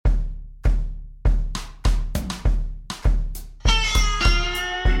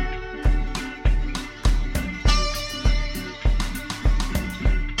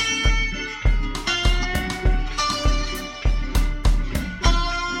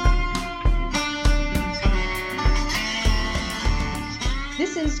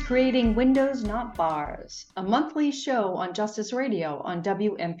is Creating Windows Not Bars, a monthly show on Justice Radio on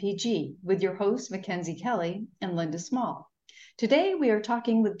WMPG with your hosts Mackenzie Kelly and Linda Small. Today we are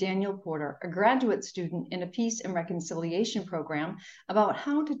talking with Daniel Porter, a graduate student in a Peace and Reconciliation program, about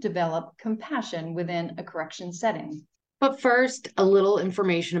how to develop compassion within a correction setting. But first, a little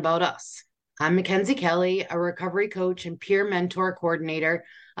information about us. I'm Mackenzie Kelly, a recovery coach and peer mentor coordinator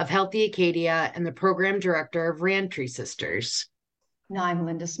of Healthy Acadia and the program director of Reentry Sisters. Now I'm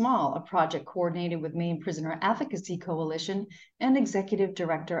Linda Small, a project coordinator with Maine Prisoner Advocacy Coalition and executive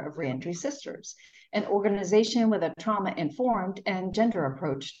director of Reentry Sisters, an organization with a trauma-informed and gender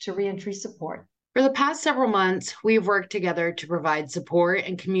approach to reentry support. For the past several months, we've worked together to provide support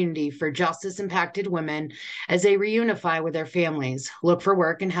and community for justice-impacted women as they reunify with their families, look for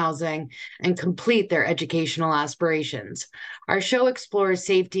work and housing, and complete their educational aspirations. Our show explores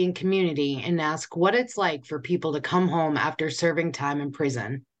safety and community and asks what it's like for people to come home after serving time in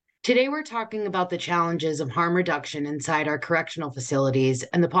prison. Today, we're talking about the challenges of harm reduction inside our correctional facilities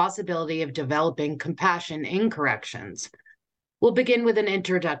and the possibility of developing compassion in corrections. We'll begin with an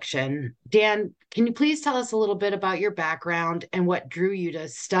introduction. Dan, can you please tell us a little bit about your background and what drew you to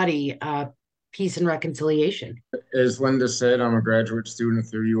study peace and reconciliation? As Linda said, I'm a graduate student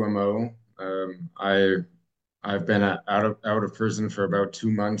through UMO. I've been out of prison for about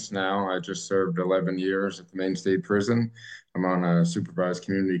 2 months now. I just served 11 years at the Maine State Prison. I'm on a supervised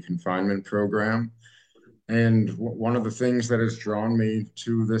community confinement program. And one of the things that has drawn me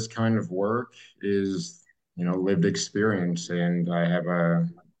to this kind of work is lived experience. And I have a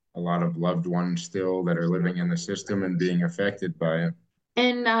lot of loved ones still that are living in the system and being affected by it.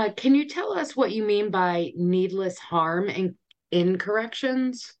 And can you tell us what you mean by needless harm in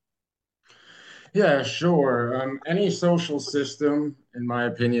corrections? Yeah, sure. Any social system, in my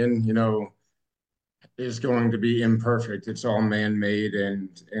opinion, is going to be imperfect. It's all man-made,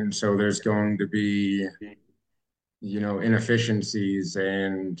 and so there's going to be, inefficiencies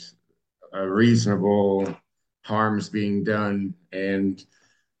and reasonable harms being done. And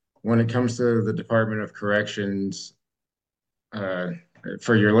when it comes to the Department of Corrections,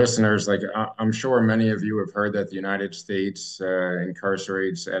 for your listeners, I'm sure many of you have heard that the United States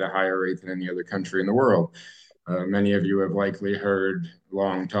incarcerates at a higher rate than any other country in the world. Many of you have likely heard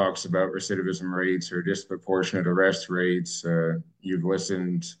long talks about recidivism rates or disproportionate arrest rates. You've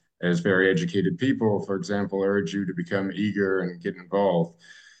listened as very educated people, for example, urge you to become eager and get involved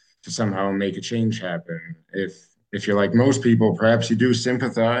to somehow make a change happen. If you're like most people, perhaps you do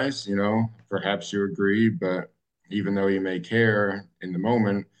sympathize, perhaps you agree, but even though you may care in the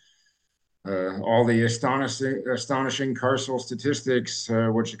moment, all the astonishing carceral statistics,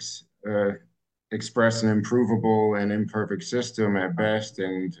 which express an improvable and imperfect system at best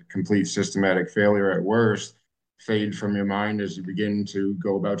and complete systematic failure at worst, fade from your mind as you begin to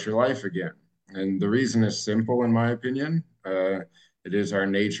go about your life again. And the reason is simple, in my opinion. It is our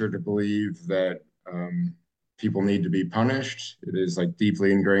nature to believe that people need to be punished. It is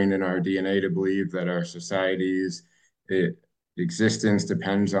deeply ingrained in our DNA to believe that our society's existence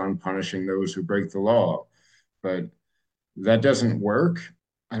depends on punishing those who break the law. But that doesn't work.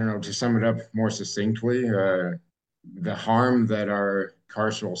 I don't know, to sum it up more succinctly, the harm that our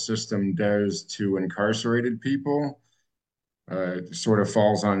carceral system does to incarcerated people sort of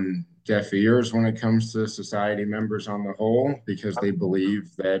falls on deaf ears when it comes to society members on the whole, because they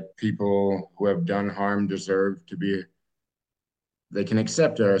believe that people who have done harm deserve to be, they can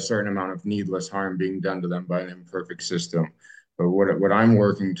accept a certain amount of needless harm being done to them by an imperfect system. But what I'm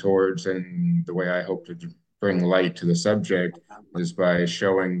working towards, and the way I hope to bring light to the subject, is by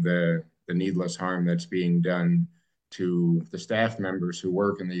showing the needless harm that's being done to the staff members who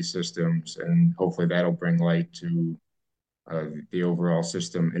work in these systems, and hopefully that'll bring light to the overall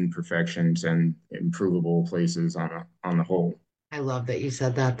system imperfections and improvable places on the whole. I love that you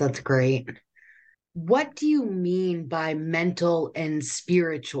said that. That's great. What do you mean by mental and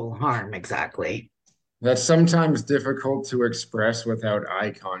spiritual harm exactly? That's sometimes difficult to express without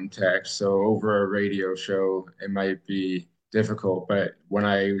eye contact. So over a radio show, it might be difficult. But when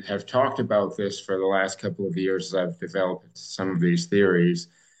I have talked about this for the last couple of years, I've developed some of these theories.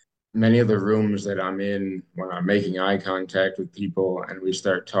 Many of the rooms that I'm in, when I'm making eye contact with people and we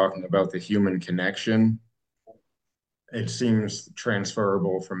start talking about the human connection, it seems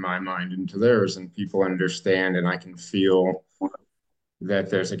transferable from my mind into theirs, and people understand, and I can feel that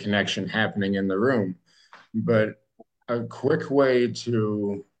there's a connection happening in the room. But a quick way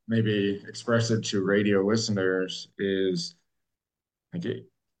to maybe express it to radio listeners is,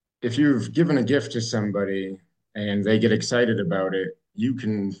 if you've given a gift to somebody and they get excited about it, you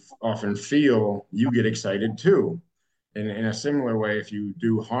can often feel you get excited too. in a similar way, if you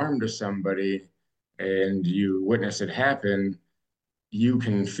do harm to somebody and you witness it happen, you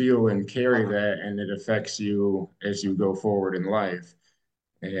can feel and carry that, and it affects you as you go forward in life.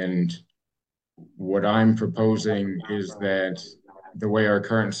 And what I'm proposing is that the way our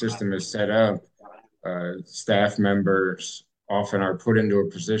current system is set up, staff members often are put into a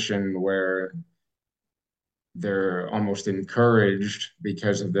position where they're almost encouraged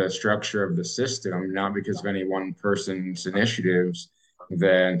because of the structure of the system, not because of any one person's initiatives,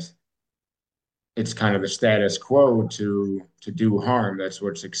 that it's kind of the status quo to do harm. That's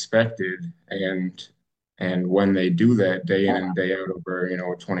what's expected. And when they do that day in and day out over,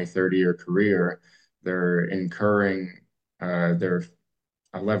 a 20, 30-year career, they're incurring their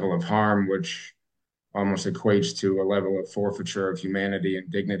a level of harm which almost equates to a level of forfeiture of humanity and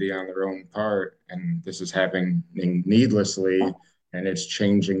dignity on their own part. And this is happening needlessly, and it's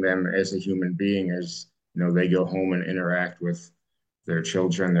changing them as a human being as they go home and interact with their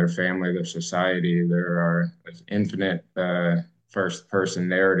children, their family, their society. There are infinite first person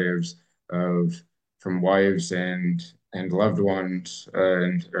narratives of from wives and loved ones,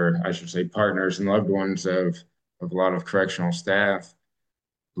 and or I should say partners and loved ones of a lot of correctional staff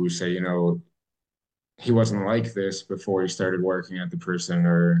who say, he wasn't like this before he started working at the prison,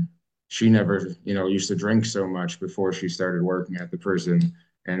 or she never, used to drink so much before she started working at the prison.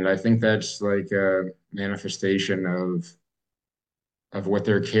 And I think that's like a manifestation of what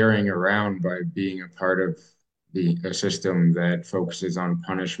they're carrying around by being a part of a system that focuses on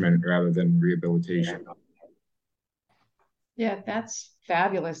punishment rather than rehabilitation. Yeah, that's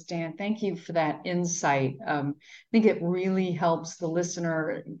fabulous, Dan. Thank you for that insight. I think it really helps the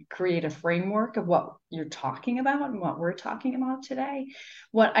listener create a framework of what you're talking about and what we're talking about today.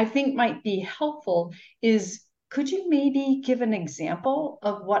 What I think might be helpful is, could you maybe give an example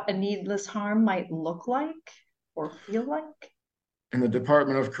of what a needless harm might look like or feel like? In the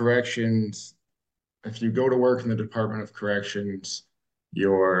Department of Corrections, if you go to work in the Department of Corrections,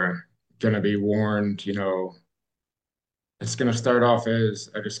 you're going to be warned, it's going to start off as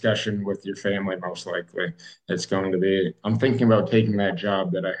a discussion with your family, most likely. It's going to be, I'm thinking about taking that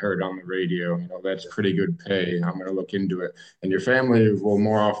job that I heard on the radio. That's pretty good pay. I'm going to look into it. And your family will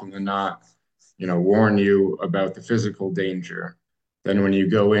more often than not, warn you about the physical danger. Then when you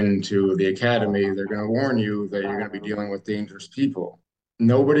go into the academy, they're going to warn you that you're going to be dealing with dangerous people.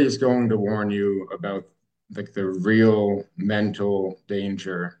 Nobody's going to warn you about like the real mental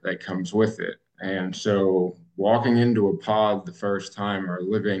danger that comes with it. And so walking into a pod the first time, or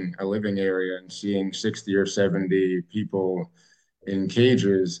living a living area and seeing 60 or 70 people in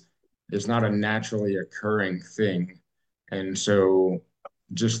cages is not a naturally occurring thing. And so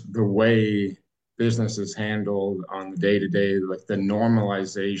just the way business is handled on the day to day, like the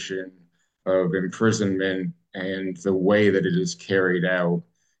normalization of imprisonment and the way that it is carried out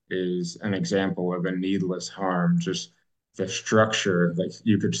is an example of a needless harm. Just the structure, like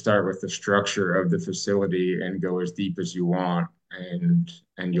you could start with the structure of the facility and go as deep as you want, and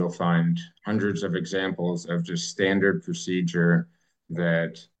you'll find hundreds of examples of just standard procedure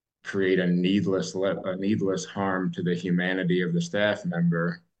that create a needless harm to the humanity of the staff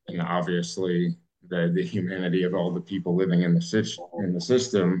member, and obviously the humanity of all the people living in the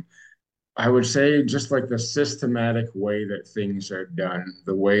system. I would say just like the systematic way that things are done,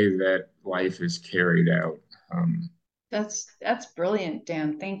 the way that life is carried out. That's brilliant,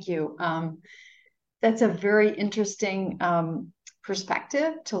 Dan. Thank you. That's a very interesting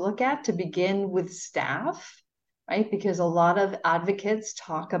perspective to look at to begin with staff, right? Because a lot of advocates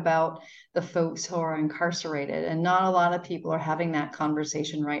talk about the folks who are incarcerated, and not a lot of people are having that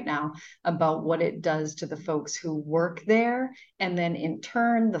conversation right now about what it does to the folks who work there, and then in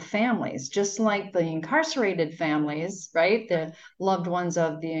turn, the families, just like the incarcerated families, right? The loved ones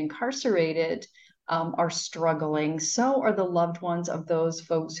of the incarcerated are struggling, so are the loved ones of those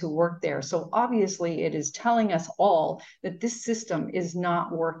folks who work there. So obviously, it is telling us all that this system is not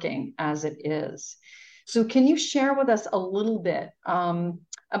working as it is. So, can you share with us a little bit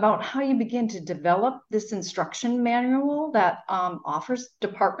about how you begin to develop this instruction manual that offers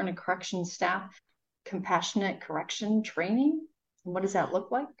Department of Corrections staff compassionate correction training? And what does that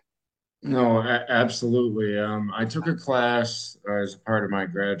look like? No, absolutely. I took a class as a part of my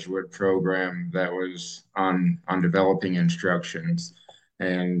graduate program that was on developing instructions,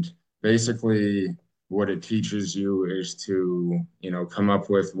 and basically what it teaches you is to, come up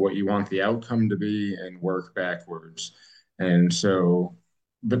with what you want the outcome to be and work backwards. And so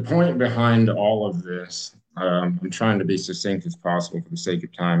the point behind all of this, I'm trying to be succinct as possible for the sake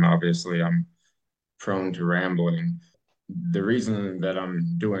of time. Obviously, I'm prone to rambling. the reason that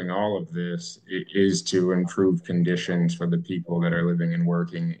I'm doing all of this is to improve conditions for the people that are living and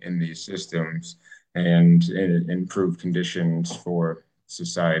working in these systems and improve conditions for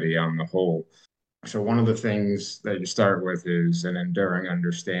society on the whole. So one of the things that you start with is an enduring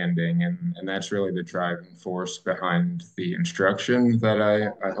understanding, and that's really the driving force behind the instruction that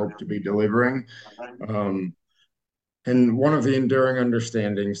I hope to be delivering. Um, and one of the enduring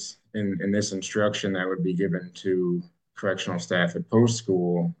understandings in this instruction that would be given to correctional staff at post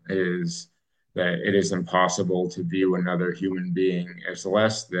school is that it is impossible to view another human being as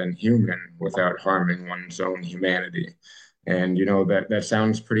less than human without harming one's own humanity. And that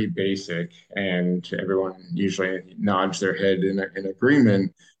sounds pretty basic, and everyone usually nods their head in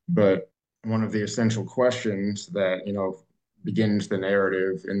agreement. But one of the essential questions that begins the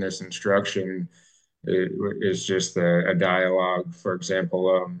narrative in this instruction it is just a dialogue. For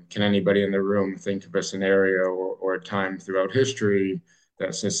example, can anybody in the room think of a scenario or a time throughout history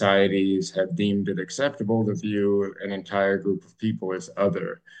that societies have deemed it acceptable to view an entire group of people as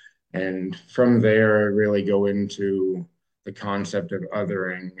other? And from there, really go into the concept of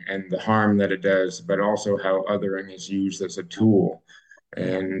othering and the harm that it does, but also how othering is used as a tool.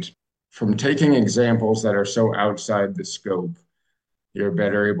 And from taking examples that are so outside the scope, you're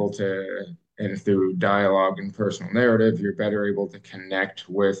better able to, and through dialogue and personal narrative, you're better able to connect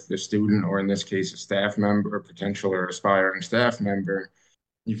with the student, or in this case, a staff member, a potential or aspiring staff member.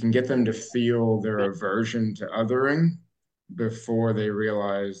 You can get them to feel their aversion to othering before they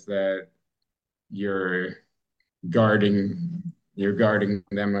realize that you're guarding you're guarding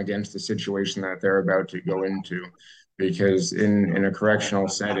them against the situation that they're about to go into. Because in a correctional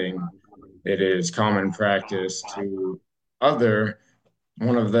setting, it is common practice to other.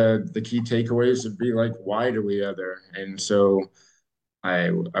 One of the key takeaways would be like, why do we other? And so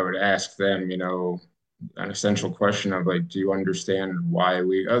I would ask them, an essential question of like, do you understand why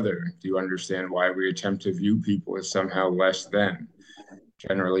we other? Do you understand why we attempt to view people as somehow less than?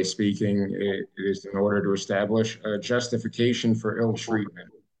 Generally speaking, it is in order to establish a justification for ill treatment.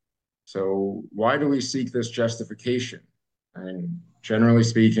 So why do we seek this justification? And generally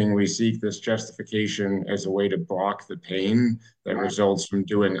speaking, we seek this justification as a way to block the pain that results from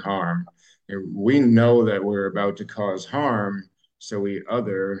doing harm. And we know that we're about to cause harm, so we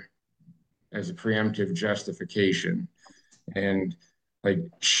other as a preemptive justification. And like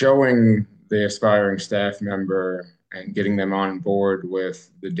showing the aspiring staff member and getting them on board with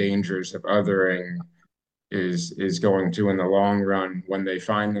the dangers of othering is going to, in the long run, when they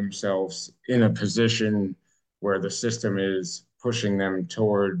find themselves in a position where the system is pushing them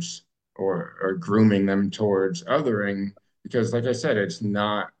towards or grooming them towards othering, because like I said, it's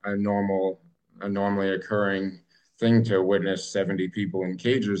not a normally occurring thing to witness 70 people in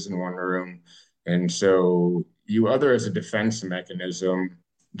cages in one room. And so you other as a defense mechanism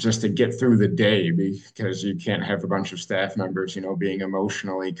just to get through the day, because you can't have a bunch of staff members, being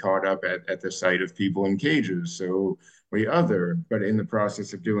emotionally caught up at the sight of people in cages. So we other, but in the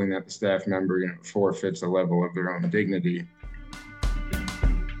process of doing that, the staff member, forfeits a level of their own dignity.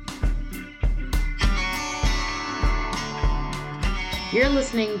 You're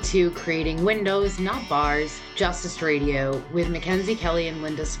listening to Creating Windows, Not Bars, Justice Radio with Mackenzie Kelly and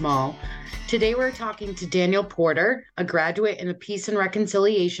Linda Small. Today we're talking to Daniel Porter, a graduate in a Peace and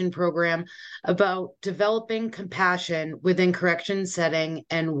Reconciliation program, about developing compassion within correction setting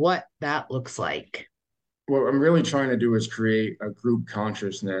and what that looks like. What I'm really trying to do is create a group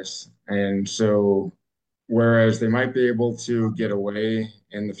consciousness. And so whereas they might be able to get away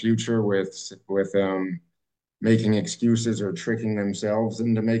in the future with making excuses or tricking themselves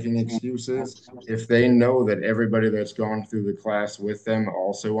into making excuses, if they know that everybody that's gone through the class with them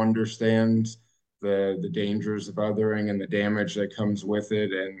also understands the dangers of othering and the damage that comes with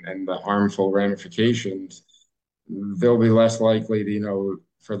it and the harmful ramifications, they'll be less likely to,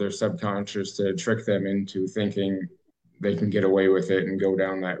 for their subconscious to trick them into thinking they can get away with it and go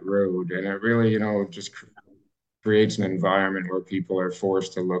down that road. And it really, just creates an environment where people are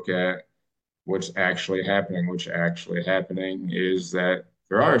forced to look at what's actually happening. What's actually happening is that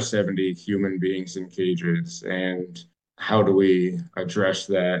there are 70 human beings in cages, and how do we address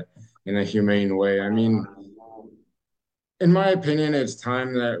that in a humane way? I mean, in my opinion, it's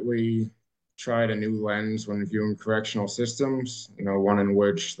time that we tried a new lens when viewing correctional systems, one in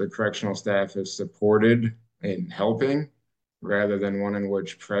which the correctional staff is supported in helping rather than one in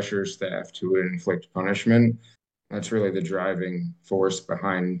which pressures staff to inflict punishment. That's really the driving force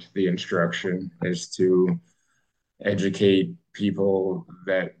behind the instruction, is to educate people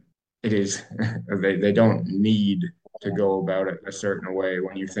that it is they don't need to go about it a certain way.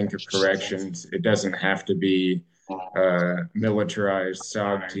 When you think of corrections, it doesn't have to be militarized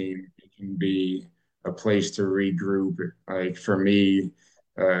SOG team. It can be a place to regroup. Like for me,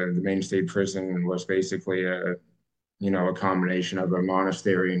 the Maine State Prison was basically a combination of a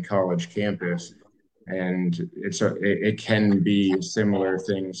monastery and college campus. And it can be similar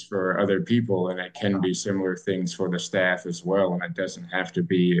things for other people, and it can be similar things for the staff as well. And it doesn't have to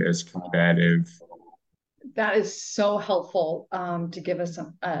be as combative. That is so helpful to give us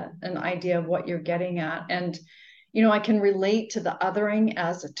an idea of what you're getting at. And, I can relate to the othering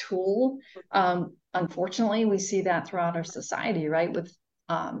as a tool. Unfortunately, we see that throughout our society, right? With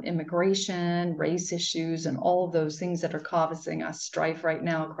immigration, race issues, and all of those things that are causing us strife right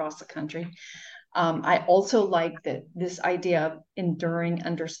now across the country. I also like that this idea of enduring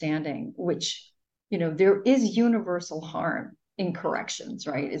understanding, which, there is universal harm in corrections,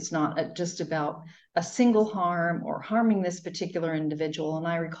 right? It's not just about a single harm or harming this particular individual. And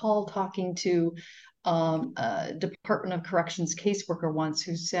I recall talking to a Department of Corrections caseworker once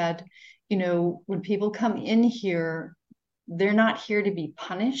who said, when people come in here, they're not here to be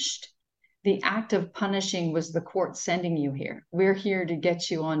punished. The act of punishing was the court sending you here. We're here to get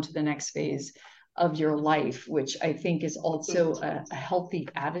you on to the next phase of your life, which I think is also a healthy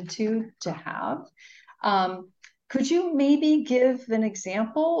attitude to have. Could you maybe give an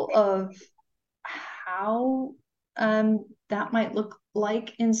example of how that might look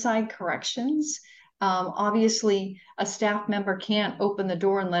like inside corrections? Obviously, a staff member can't open the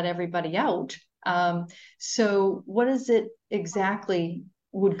door and let everybody out. So what is it exactly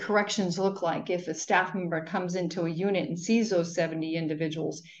would corrections look like if a staff member comes into a unit and sees those 70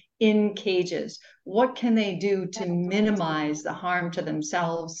 individuals in cages? What can they do to minimize the harm to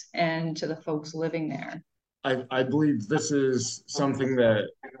themselves and to the folks living there? I believe this is something that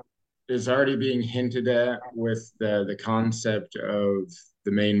is already being hinted at with the concept of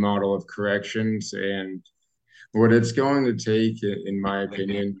the Maine model of corrections. And what it's going to take, in my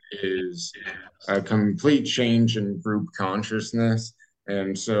opinion, is a complete change in group consciousness.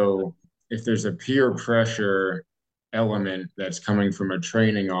 And so if there's a peer pressure element that's coming from a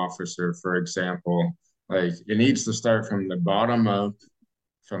training officer, for example, like it needs to start from the bottom up,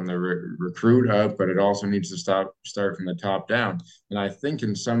 from the recruit up, but it also needs to start from the top down. And I think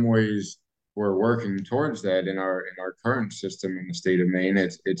in some ways we're working towards that in our current system in the state of Maine.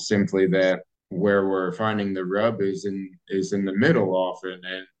 It's simply that where we're finding the rub is in the middle often,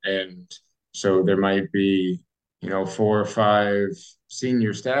 and so there might be 4 or 5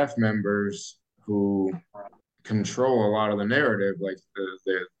 senior staff members who control a lot of the narrative. Like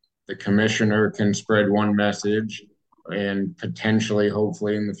the commissioner can spread one message, and potentially,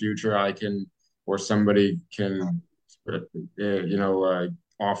 hopefully, in the future, I can or somebody can,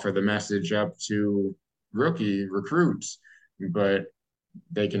 offer the message up to rookie recruits, but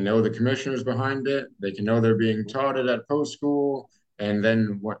they can know the commissioners behind it. They can know they're being taught it at post school, and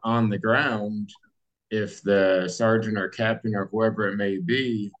then on the ground, if the sergeant or captain or whoever it may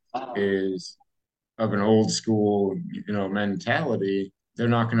be is of an old school, mentality, they're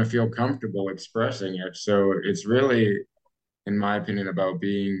not going to feel comfortable expressing it. So it's really, in my opinion, about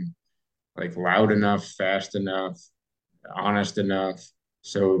being like loud enough, fast enough, honest enough,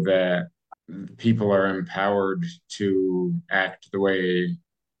 so that people are empowered to act the way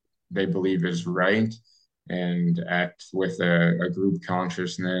they believe is right and act with a group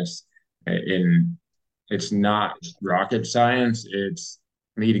consciousness. In It's not rocket science. It's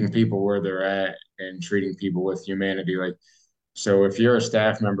meeting people where they're at and treating people with humanity. Like, so if you're a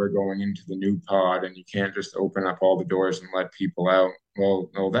staff member going into the new pod and you can't just open up all the doors and let people out,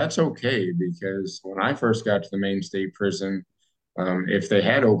 well, that's okay, because when I first got to the Maine State Prison, if they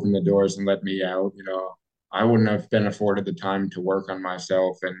had opened the doors and let me out, I wouldn't have been afforded the time to work on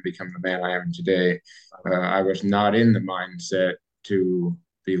myself and become the man I am today. I was not in the mindset to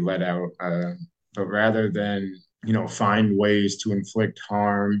be let out, but rather than, find ways to inflict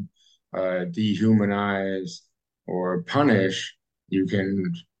harm, dehumanize, or punish, you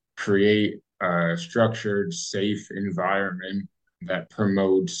can create a structured, safe environment that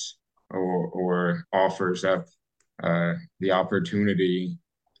promotes or offers up the opportunity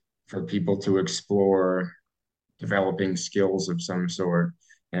for people to explore developing skills of some sort.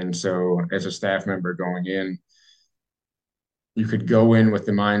 And so, as a staff member going in, you could go in with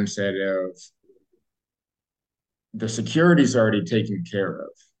the mindset of the security's already taken care of.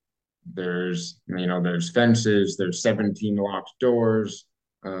 There's fences, there's 17 locked doors.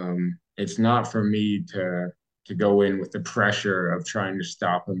 It's not for me to go in with the pressure of trying to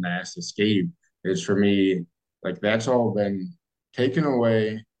stop a mass escape. It's for me, like, that's all been taken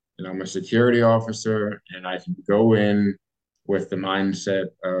away, and I'm a security officer, and I can go in with the mindset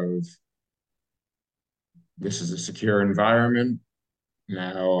of this is a secure environment.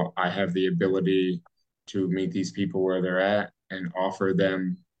 Now I have the ability to meet these people where they're at and offer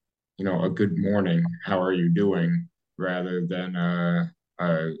them, a good morning. How are you doing? Rather than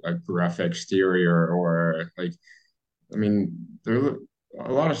a gruff exterior or like, I mean, there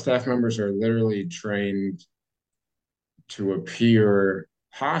a lot of staff members are literally trained to appear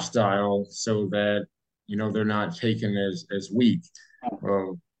hostile so that, they're not taken as weak.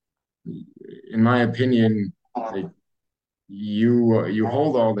 Well, in my opinion, like you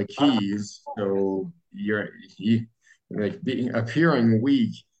hold all the keys, so you like being appearing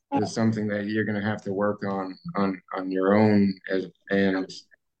weak is something that you're going to have to work on your own and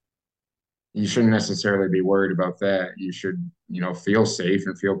you shouldn't necessarily be worried about that. You should, feel safe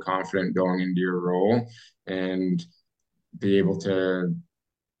and feel confident going into your role and be able to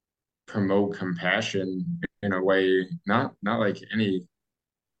promote compassion in a way, not like any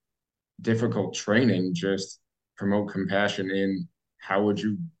difficult training, just promote compassion in how would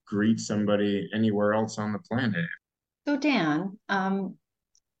you greet somebody anywhere else on the planet. So, Dan,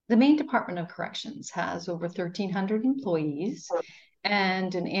 the Maine Department of Corrections has over 1,300 employees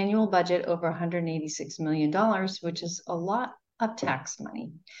and an annual budget over $186 million, which is a lot of tax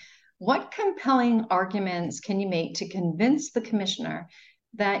money. What compelling arguments can you make to convince the commissioner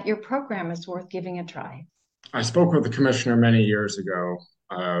that your program is worth giving a try? I spoke with the commissioner many years ago.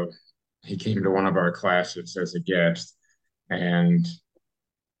 He came to one of our classes as a guest, and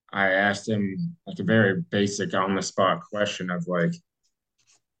I asked him like a very basic on the spot question of like,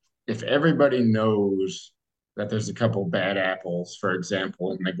 if everybody knows that there's a couple bad apples, for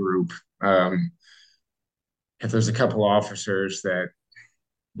example, in the group, um, if there's a couple officers that,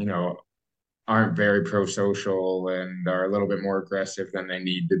 you know, aren't very pro-social and are a little bit more aggressive than they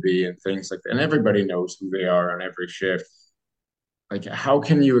need to be and things like that, and everybody knows who they are on every shift, like how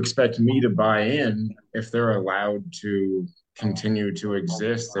can you expect me to buy in if they're allowed to continue to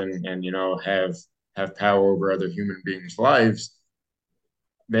exist and have power over other human beings' lives?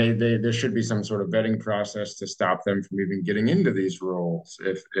 They there should be some sort of vetting process to stop them from even getting into these roles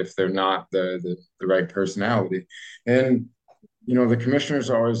if they're not the right personality. And the commissioner's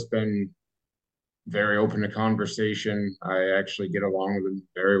always been very open to conversation. I actually get along with him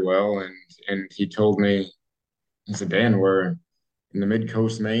very well, and he told me, he said, Dan, we're in the mid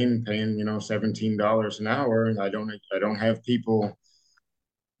coast Maine paying, $17 an hour, and I don't have people,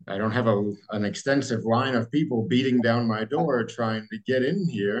 I don't have an extensive line of people beating down my door trying to get in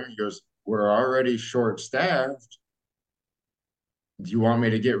here. He goes, we're already short staffed. Do you want me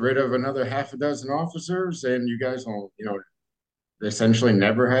to get rid of another half a dozen officers and you guys will, essentially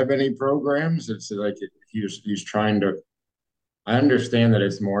never have any programs? It's like he's trying to. I understand that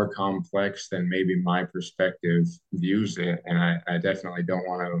it's more complex than maybe my perspective views it, and I definitely don't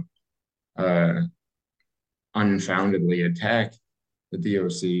want to unfoundedly attack the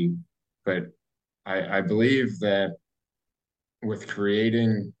DOC, but I believe that with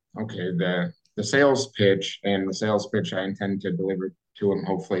creating, okay, the sales pitch, and the sales pitch I intend to deliver to him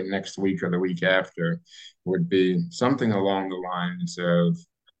hopefully next week or the week after, would be something along the lines of,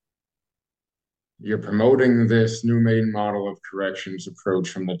 you're promoting this new Maine model of corrections approach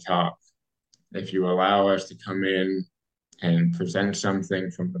from the top. If you allow us to come in and present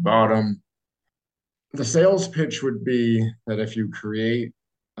something from the bottom, the sales pitch would be that if you create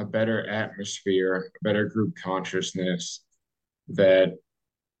a better atmosphere, a better group consciousness, that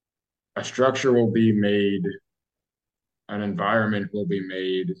a structure will be made, an environment will be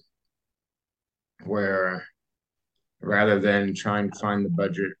made where, rather than trying to find the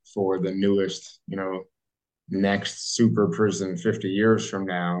budget for the newest, next super prison 50 years from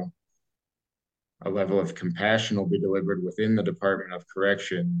now, a level of compassion will be delivered within the Department of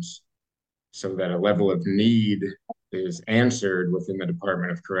Corrections so that a level of need is answered within the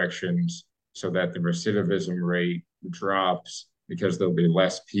Department of Corrections so that the recidivism rate drops because there'll be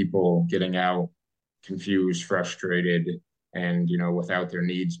less people getting out confused, frustrated, and, without their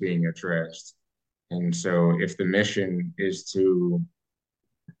needs being addressed. And so if the mission is to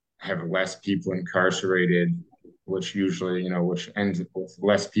have less people incarcerated, which usually, which ends with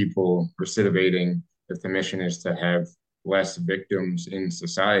less people recidivating, if the mission is to have less victims in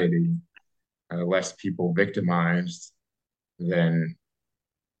society, less people victimized, then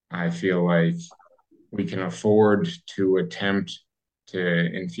I feel like we can afford to attempt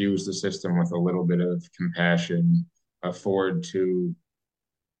to infuse the system with a little bit of compassion, afford to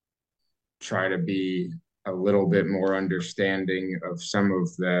try to be a little bit more understanding of some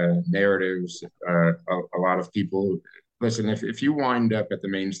of the narratives. A lot of people, listen, if you wind up at the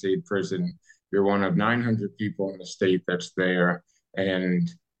Maine State Prison, you're one of 900 people in the state that's there. And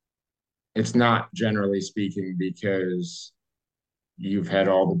it's not generally speaking because you've had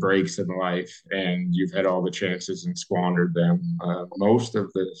all the breaks in life and you've had all the chances and squandered them. Most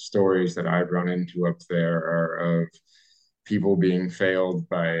of the stories that I've run into up there are of people being failed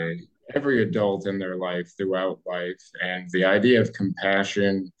by every adult in their life throughout life. And the idea of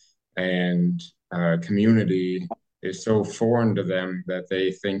compassion and community is so foreign to them that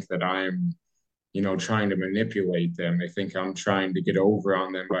they think that I'm, trying to manipulate them. They think I'm trying to get over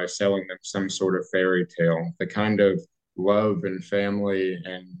on them by selling them some sort of fairy tale. The kind of love and family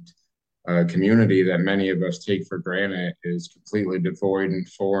and community that many of us take for granted is completely devoid and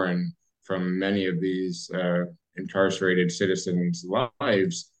foreign from many of these incarcerated citizens'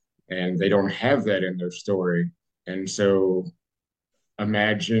 lives, and they don't have that in their story. And so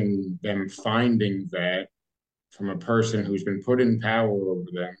imagine them finding that from a person who's been put in power over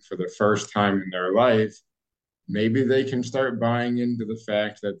them for the first time in their life. Maybe they can start buying into the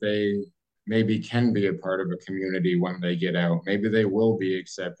fact that they maybe can be a part of a community when they get out. Maybe they will be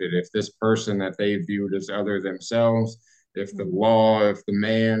accepted if this person that they viewed as other themselves, if the law, if the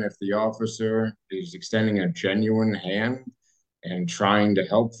man, if the officer is extending a genuine hand and trying to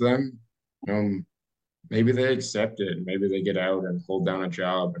help them, maybe they accept it. Maybe they get out and hold down a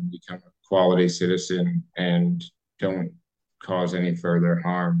job and become a quality citizen and don't cause any further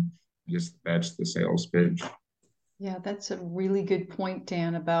harm. Just that's the sales pitch. Yeah, that's a really good point,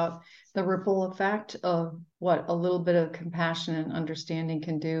 Dan, about the ripple effect of what a little bit of compassion and understanding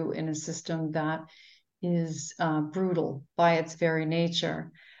can do in a system that is brutal by its very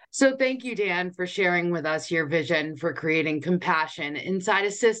nature. So thank you, Dan, for sharing with us your vision for creating compassion inside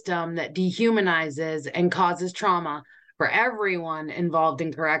a system that dehumanizes and causes trauma for everyone involved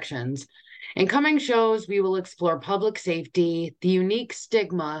in corrections. In coming shows, we will explore public safety, the unique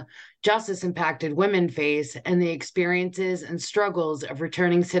stigma justice-impacted women face, and the experiences and struggles of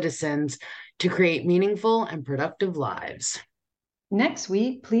returning citizens to create meaningful and productive lives. Next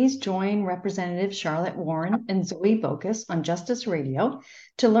week, please join Representative Charlotte Warren and Zoe Bocus on Justice Radio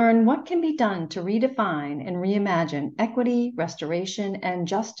to learn what can be done to redefine and reimagine equity, restoration, and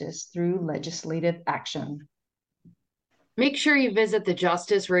justice through legislative action. Make sure you visit the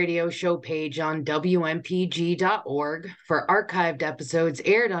Justice Radio show page on WMPG.org for archived episodes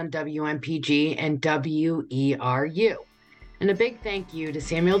aired on WMPG and WERU. And a big thank you to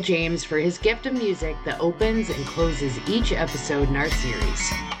Samuel James for his gift of music that opens and closes each episode in our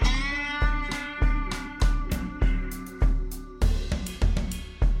series.